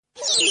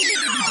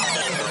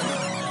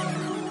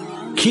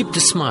Keep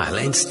the smile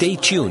and stay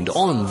tuned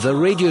on the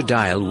radio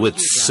dial with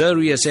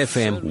Sirius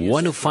FM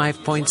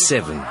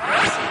 105.7.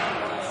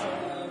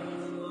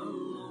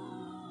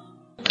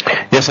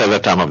 Yes, at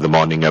that time of the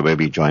morning, I will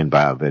be joined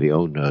by our very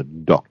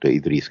own Dr.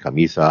 Idries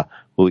Khamissa,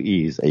 who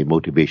is a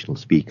motivational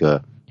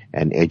speaker,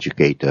 an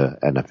educator,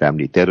 and a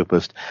family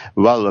therapist.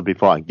 Well,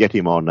 before I get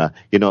him on,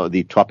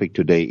 the topic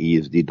today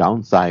is the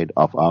downside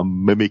of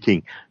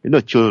mimicking.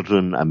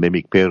 Children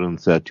mimic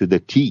parents to the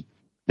T.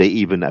 They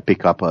even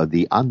pick up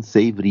the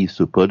unsavory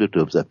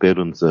superlatives.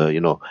 Parents,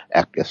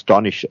 act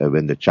astonished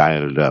when the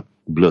child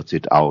blurts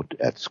it out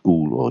at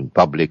school or in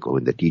public, or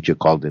when the teacher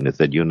called in and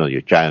said,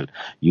 your child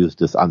used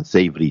this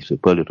unsavory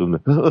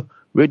superlative.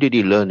 Where did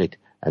he learn it?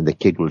 And the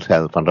kid will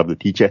tell in front of the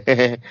teacher,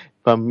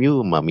 from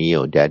you, mommy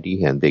or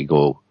daddy. And they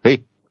go,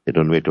 hey, they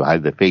don't know where to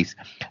hide their face.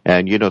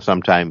 And,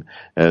 sometimes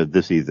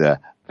this is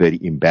very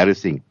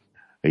embarrassing.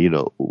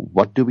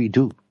 What do we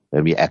do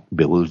when we act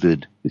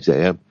bewildered? We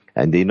say,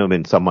 and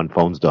when someone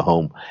phones the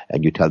home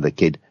and you tell the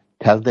kid,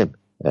 tell them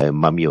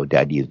mommy or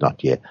daddy is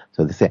not here.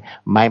 So they say,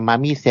 my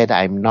mommy said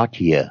I'm not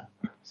here.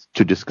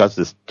 To discuss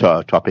this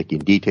topic in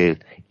detail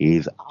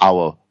is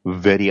our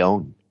very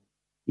own.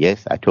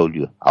 Yes, I told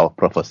you, our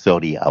professor,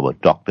 our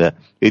doctor,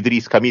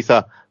 Idries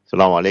Khamissa.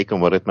 Assalamu alaikum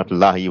wa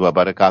rahmatullahi wa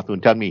barakatuh.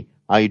 And tell me,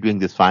 how are you doing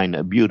this fine,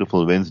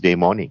 beautiful Wednesday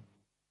morning?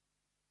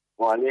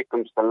 Wa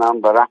alaikum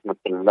salam wa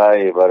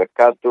rahmatullahi wa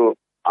barakatuh.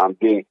 I'm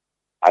doing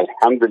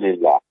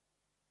alhamdulillah.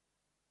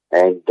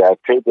 And I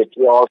pray that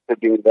you're also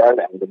doing well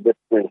and the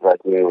listeners are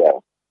doing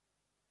well.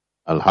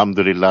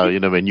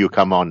 Alhamdulillah, when you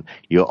come on,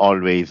 you're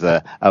always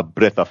a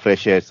breath of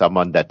fresh air,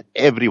 someone that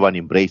everyone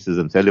embraces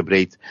and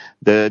celebrates.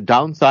 The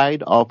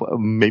downside of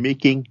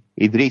mimicking,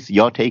 Idris,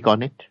 your take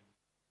on it?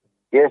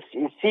 Yes,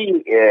 you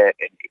see,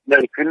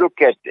 if you look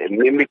at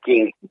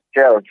mimicking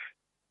itself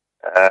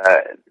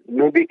has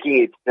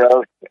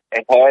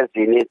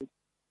in it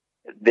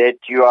that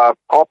you are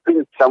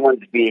copying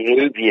someone's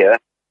behavior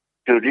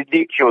to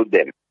ridicule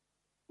them.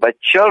 But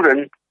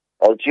children,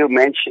 as you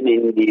mentioned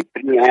in the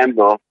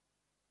preamble,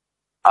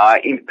 are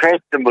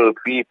impressionable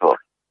people,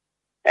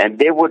 and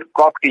they would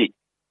copy,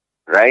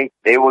 right?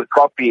 They would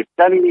copy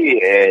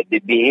suddenly the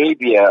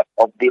behavior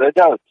of the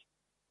adults.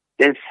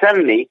 Then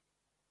suddenly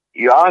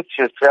you ask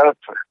yourself,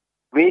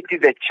 where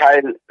did the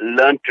child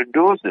learn to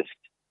do this?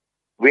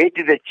 Where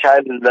did the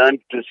child learn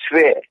to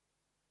swear?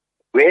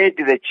 Where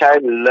did the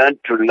child learn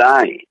to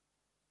lie?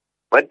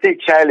 What the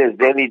child has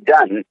really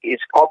done is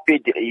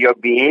copied your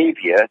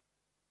behavior,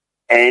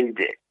 and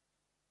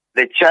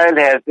the child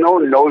has no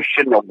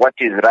notion of what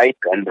is right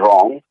and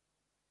wrong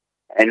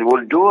and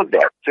will do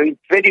that. So it's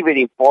very,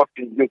 very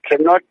important. You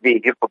cannot be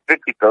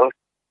hypocritical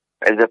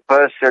as a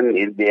person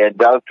in the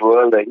adult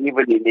world, or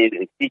even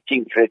in a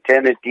teaching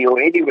fraternity or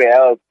anywhere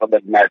else for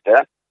that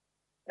matter,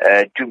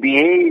 to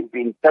behave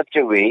in such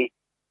a way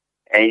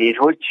and in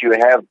which you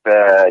have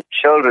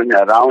children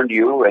around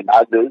you and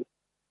others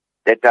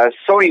that are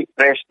so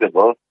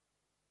impressionable.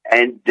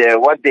 And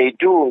what they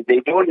do, they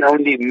don't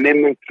only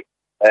mimic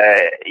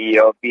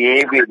your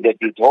behavior that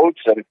is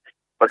wholesome,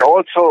 but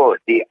also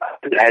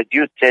as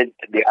you said,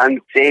 the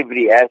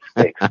unsavory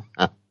aspects.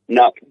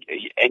 Now,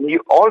 and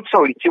you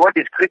see what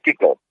is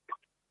critical.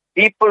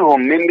 People who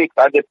mimic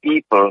other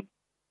people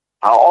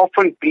are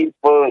often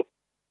people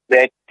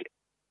that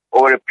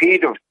over a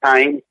period of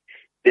time,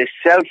 their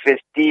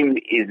self-esteem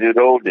is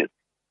eroded.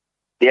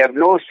 They have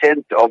no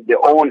sense of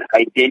their own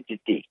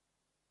identity.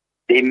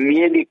 They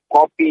merely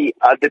copy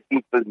other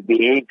people's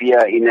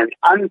behavior in an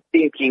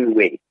unthinking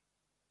way.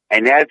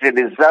 And as a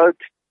result,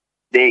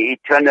 they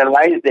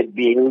internalize that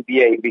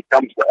behavior. It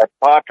becomes a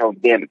part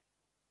of them.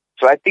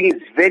 So I think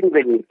it's very,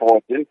 very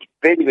important,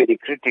 very, very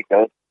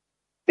critical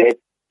that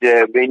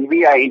when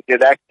we are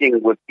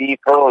interacting with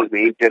people,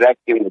 we're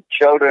interacting with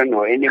children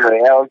or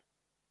anywhere else,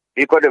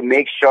 we've got to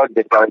make sure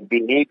that our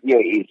behavior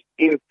is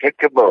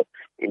impeccable,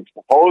 it's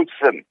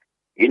wholesome.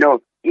 Even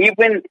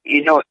when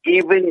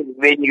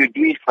you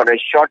do it for a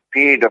short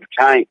period of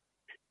time,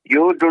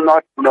 you do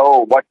not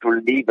know what will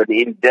leave an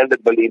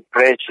indelible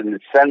impression.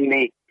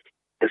 Suddenly,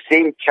 the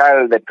same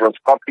child that was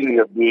copying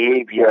your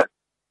behavior,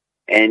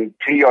 and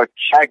to your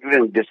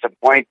chagrin and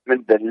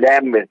disappointment, the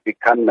lamb has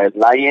become a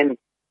lion,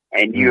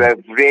 and you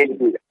have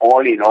really,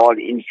 all in all,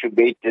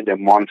 incubated a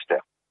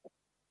monster.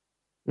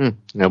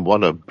 And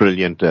what a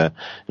brilliant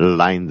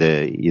line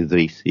there,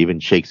 Idris. Even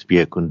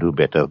Shakespeare couldn't do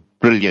better.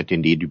 Brilliant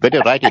indeed. You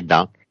better write it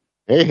down.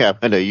 Hey, I'm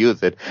going to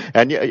use it.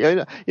 And,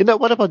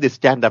 what about the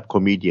stand-up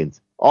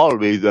comedians?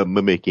 Always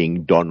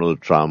mimicking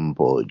Donald Trump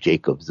or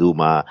Jacob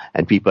Zuma,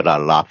 and people are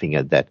laughing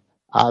at that.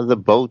 Are they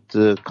both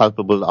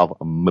culpable of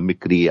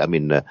mimicry? I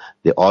mean,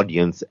 the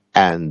audience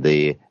and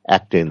the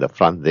actor in the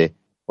front there.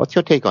 What's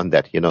your take on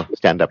that,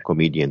 stand-up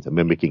comedians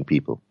mimicking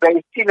people?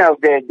 Well,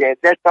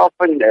 that's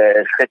often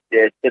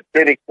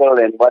satirical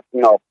and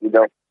whatnot,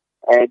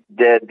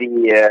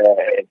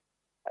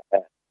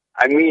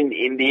 And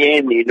in the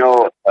end,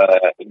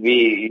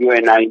 you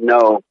and I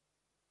know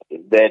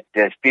that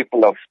as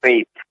people of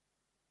faith,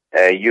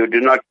 you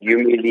do not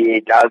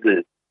humiliate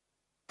others.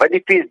 But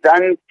if it's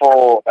done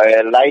for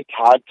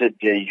light-hearted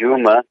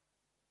humor,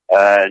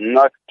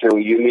 not to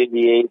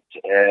humiliate,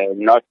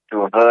 not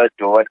to hurt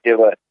or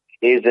whatever,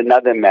 is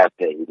another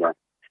matter,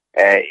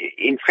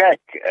 in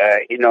fact,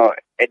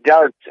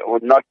 adults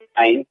would not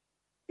mind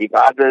if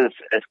others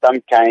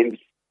sometimes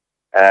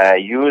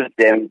use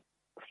them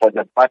for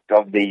the butt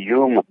of the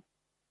humor.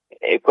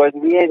 Because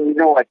you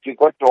know what, you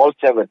got to also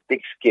have a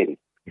thick skin.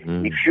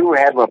 Mm. If you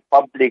have a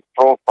public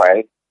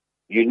profile,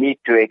 you need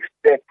to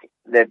expect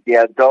that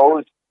there are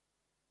those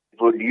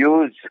who would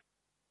use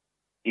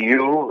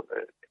you,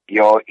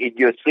 your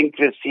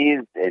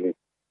idiosyncrasies and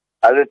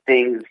other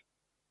things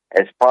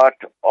as part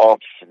of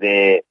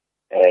the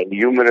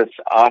humorous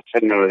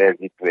arsenal, as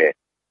it were.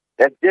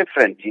 That's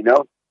different,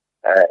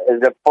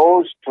 as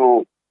opposed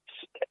to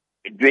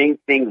doing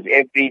things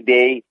every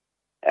day,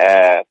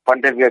 in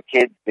front of your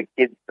kids, the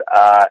kids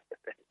are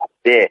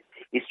there.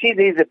 You see,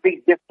 there's a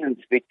big difference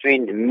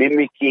between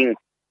mimicking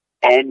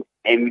and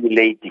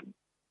emulating.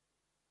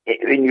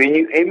 When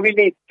you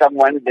emulate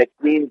someone, that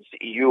means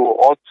you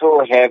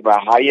also have a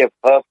higher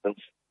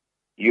purpose.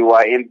 You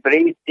are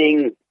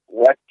embracing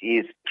what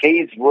is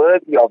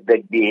praiseworthy of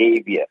that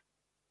behavior.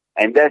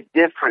 And that's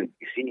different.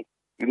 You see,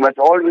 you must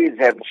always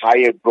have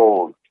higher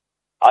goals.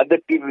 Other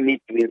people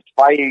need to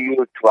inspire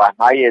you to a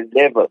higher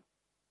level.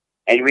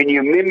 And when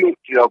you mimic,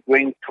 you are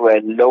going to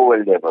a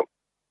lower level.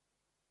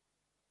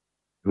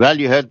 Well,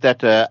 you heard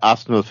that,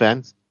 Arsenal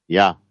fans?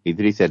 Yeah,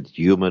 Idris said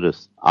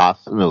humorous.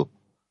 Arsenal.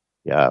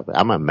 Yeah,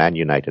 I'm a Man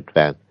United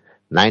fan.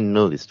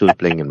 9-0 is still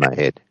playing in my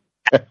head.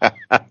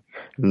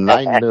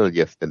 9-0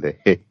 yesterday.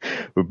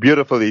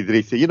 Beautiful,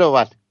 Idris. You know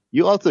what?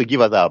 You also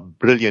give us a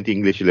brilliant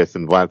English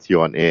lesson once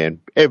you're on air, and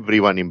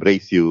everyone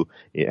embrace you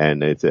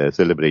and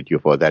celebrate you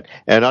for that.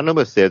 And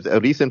Anonymous says,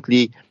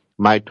 recently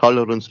my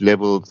tolerance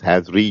levels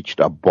has reached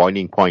a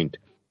boiling point.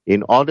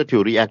 In order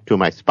to react to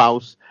my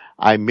spouse,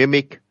 I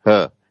mimic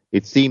her.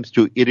 It seems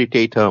to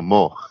irritate her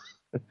more.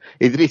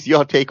 Idris,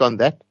 your take on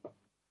that?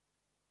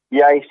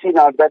 Yeah, I see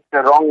now that's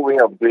the wrong way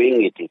of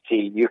doing it. You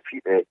see,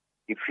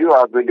 if you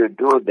are going to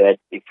do that,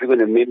 if you're going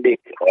to mimic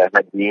her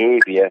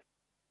behavior,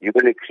 you're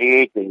going to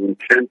create an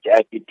entrenched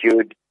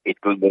attitude. The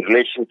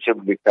relationship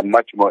will become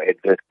much more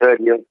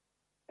adversarial,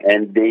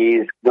 and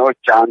there is no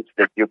chance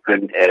that you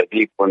can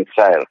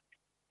reconcile.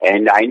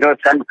 And I know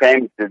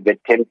sometimes the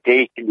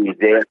temptation is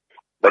there,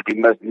 but you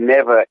must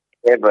never,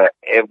 ever,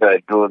 ever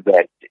do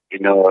that.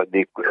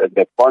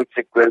 The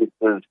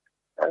consequences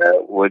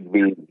would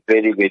be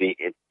very, very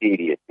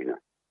serious,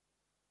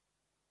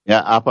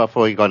 Yeah, Apa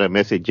we got a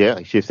message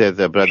here. She says,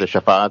 Brother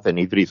Shafat and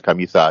Idris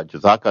Khamissa,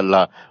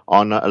 Jazakallah.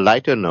 On a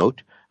lighter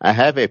note, I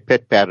have a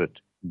pet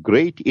parrot,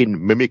 great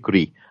in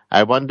mimicry.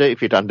 I wonder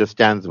if it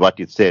understands what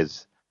it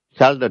says.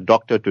 Tell the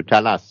doctor to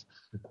tell us.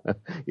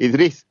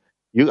 Idris,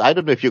 I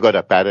don't know if you got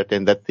a parrot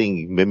and that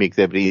thing mimics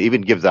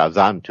even gives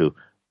azan too.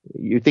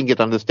 You think it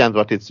understands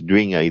what it's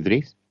doing,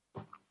 Idris?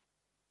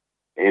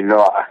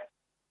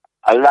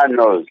 Allah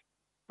knows.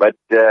 But,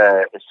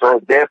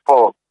 so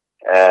therefore,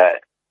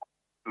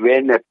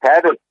 when a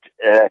parrot,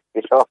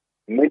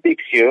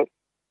 mimics you,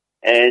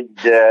 and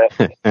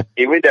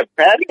even a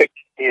parrot,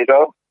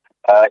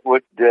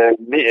 would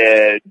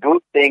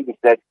do things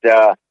that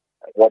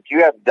what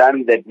you have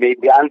done that may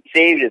be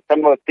unsavory,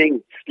 some of the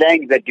things,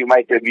 slang that you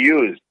might have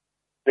used.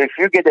 So if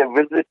you get a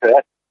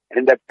visitor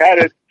and the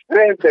parrot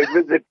swears the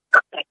visitor,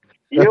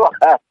 you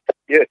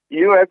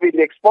have been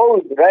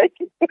exposed, right?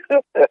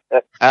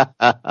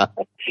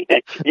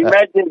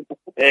 Imagine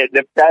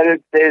the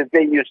parrot says,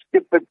 "Then you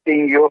stupid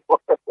thing, you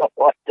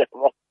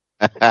whatever."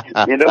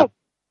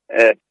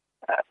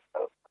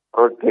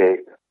 Okay.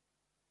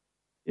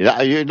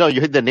 Yeah,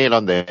 you hit the nail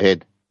on the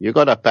head. You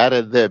got a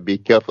parrot there, be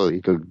careful.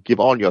 It'll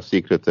give all your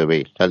secrets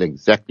away. Tell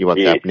exactly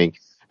what's happening.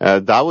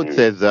 Dawood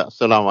says,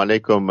 Assalamu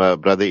alaikum,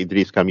 Brother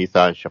Idris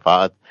Khamissa and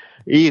Shafaat.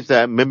 Is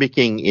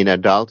mimicking in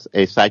adults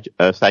a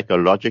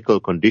psychological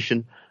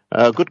condition?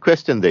 Good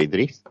question there,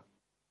 Idris.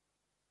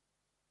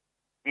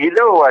 You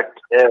know what?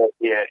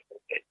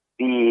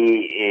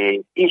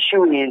 The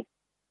issue is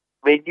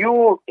when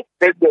you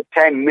spend your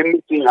time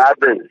mimicking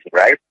others,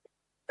 right?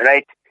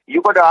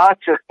 You got to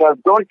ask yourself,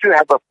 don't you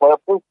have a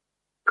purpose?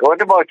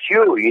 What about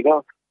you?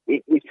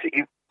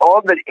 If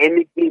all the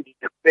energy you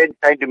spend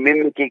trying to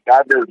mimic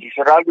others, you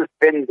should rather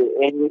spend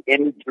the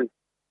energy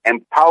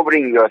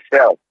empowering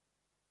yourself.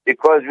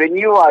 Because when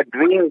you are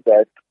doing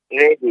that,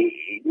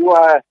 really, you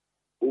are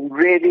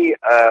really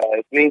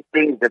doing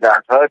things that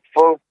are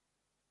hurtful,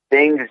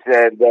 things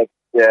that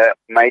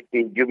might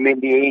be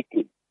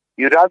humiliating.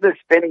 You rather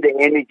spend the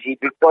energy,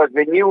 because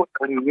when you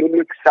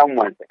mimic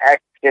someone's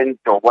accent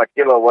or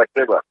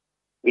whatever,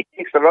 it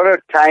takes a lot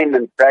of time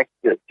and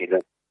practice,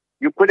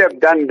 You could have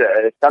done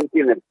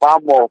something that's far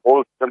more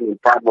wholesome and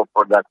far more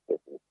productive.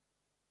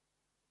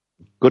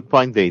 Good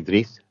point there,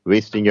 Idris.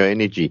 Wasting your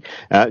energy.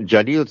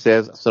 Jalil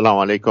says,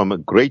 Assalamu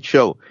alaikum, great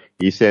show.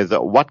 He says,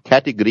 what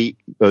category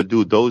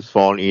do those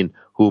fall in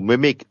who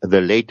mimic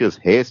the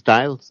latest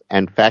hairstyles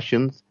and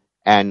fashions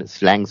and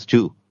slangs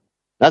too?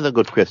 That's a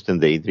good question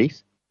there,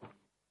 Idris.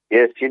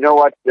 Yes, you know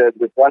what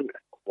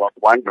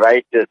one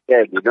writer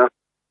said,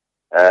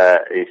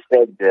 he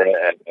said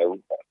a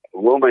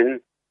woman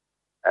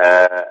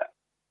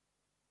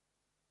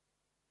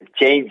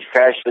change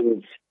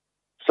fashions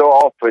so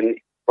often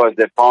because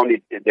they found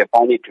it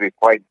to be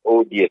quite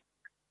odious.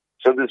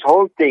 So this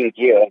whole thing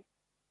here,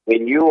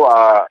 when you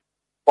are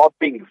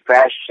copying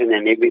fashion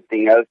and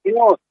everything else,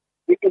 you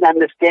can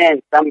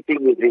understand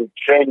something is in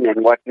trend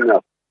and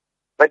whatnot.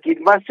 But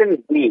it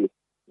mustn't be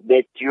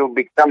that you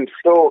become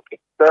so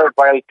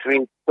servile to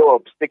it, so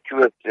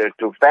obsequious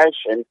to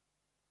fashion,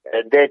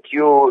 that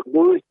you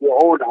lose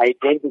your own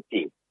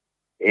identity.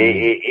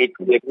 It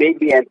may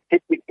be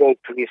antithetical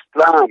to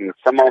Islam,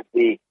 some of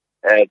the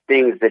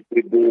things that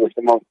we do,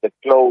 some of the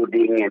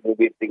clothing and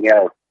everything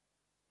else.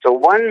 So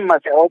one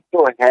must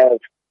also have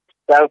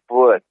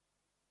self-worth.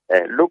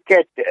 Look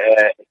at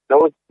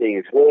those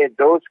things, wear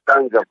those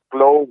kinds of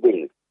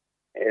clothing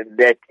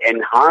that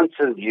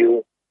enhances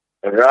you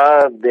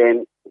rather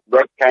than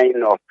that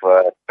kind of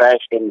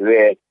fashion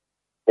wear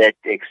that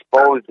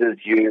exposes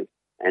you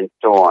and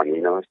so on,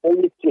 So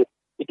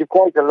it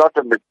requires a lot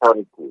of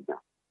maturity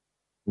now.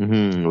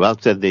 Mm-hmm. Well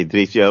said,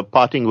 Idries. Your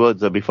parting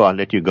words before I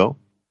let you go?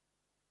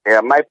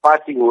 Yeah, my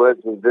parting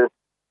words is this.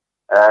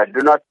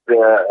 Do not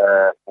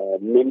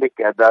mimic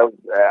others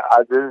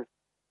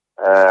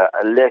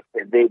unless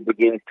they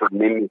begin to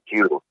mimic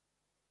you.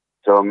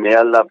 So may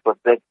Allah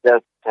protect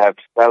us, have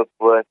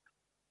self-worth,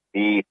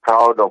 be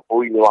proud of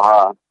who you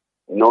are,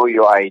 know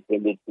your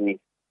identity,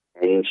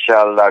 and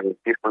inshallah, when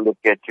people look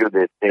at you,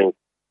 they say,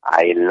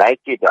 I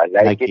like it. I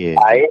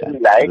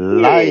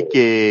like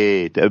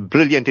it.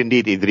 Brilliant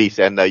indeed, Idries.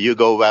 And you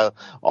go well.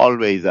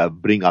 Always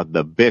bring out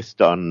the best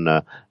on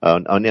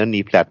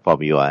any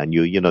platform you are. And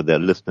the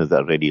listeners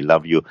already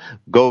love you.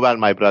 Go well,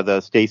 my brother.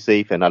 Stay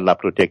safe and Allah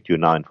protect you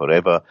now and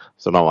forever.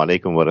 Assalamu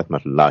alaikum wa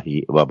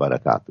rahmatullahi wa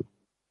barakatuh.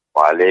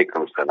 Wa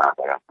alaikum salam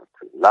wa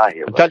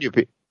rahmatullahi wa barakatuh. I tell you,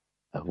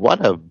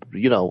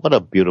 what a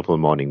beautiful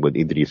morning with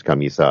Idries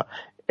Khamissa.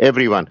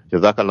 Everyone,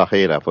 Jazakallah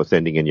khaira for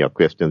sending in your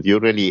questions. You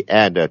really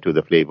add to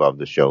the flavor of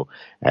the show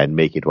and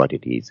make it what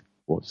it is.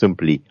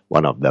 Simply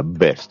one of the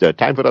best.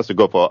 Time for us to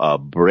go for a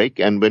break.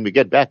 And when we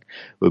get back,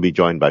 we'll be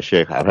joined by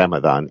Sheikh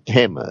Ramadan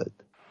Ahmed.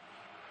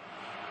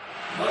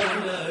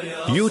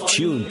 You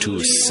tune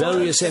to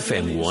Sirius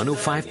FM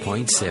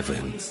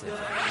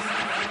 105.7.